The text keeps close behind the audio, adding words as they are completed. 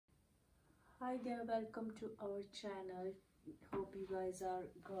Hi there, welcome to our channel. Hope you guys are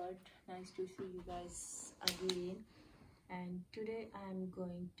good. Nice to see you guys again. And today I'm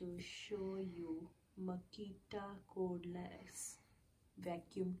going to show you Makita Cordless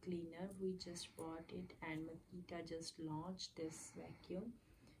Vacuum Cleaner. We just bought it and Makita just launched this vacuum.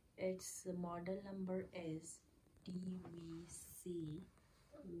 Its model number is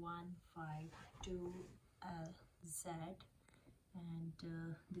DVC152LZ. And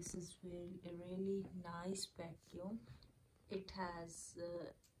this is a really nice vacuum. It's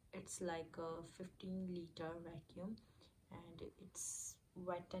like a 15-liter vacuum and it's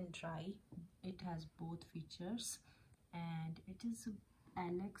wet and dry. It has both features and it is a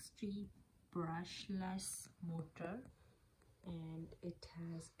LX3 brushless motor and it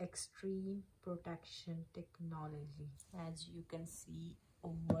has extreme protection technology, as you can see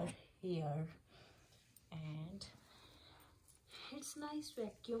over here. And it's nice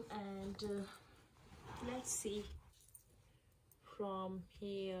vacuum, and let's see from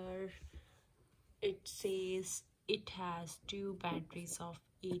here. It says it has two batteries of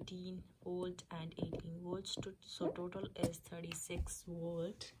 18 volt and 18 volts, so total is 36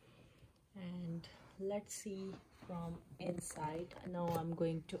 volt. And let's see from inside. Now I'm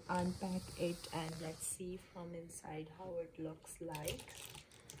going to unpack it and let's see from inside how it looks like.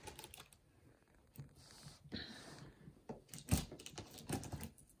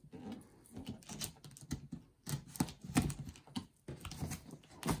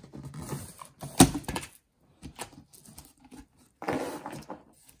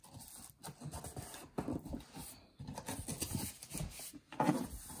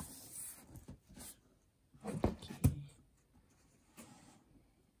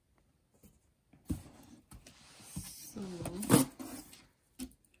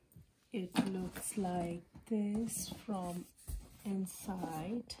 It looks like this from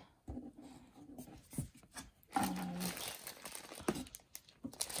inside, and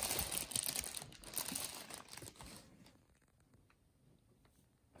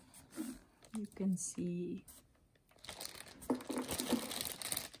you can see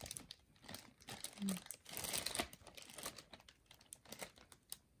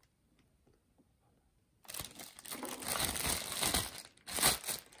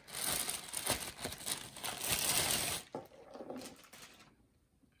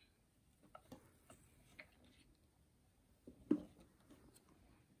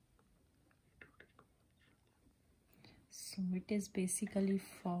so it is basically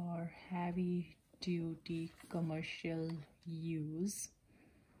for heavy duty commercial use.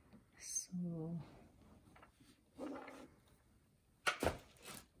 So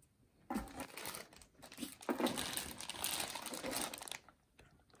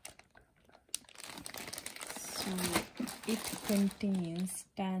it contains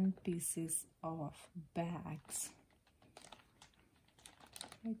 10 pieces of bags,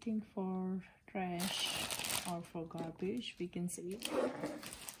 I think for trash or for garbage, we can say.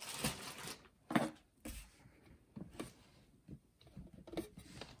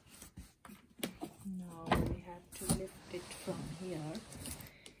 Now we have to lift it from here.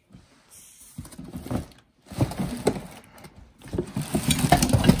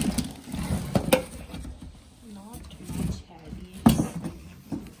 Not much heavy.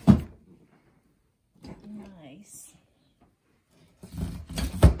 Nice.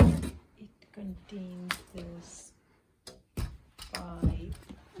 It contains this pipe.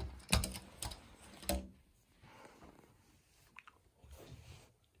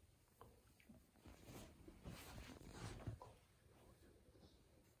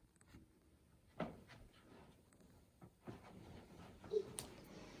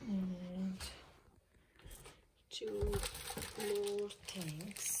 And two more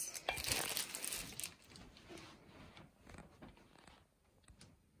things.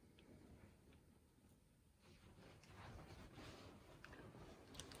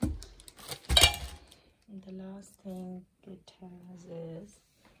 And the last thing it has is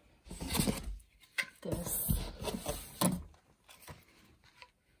this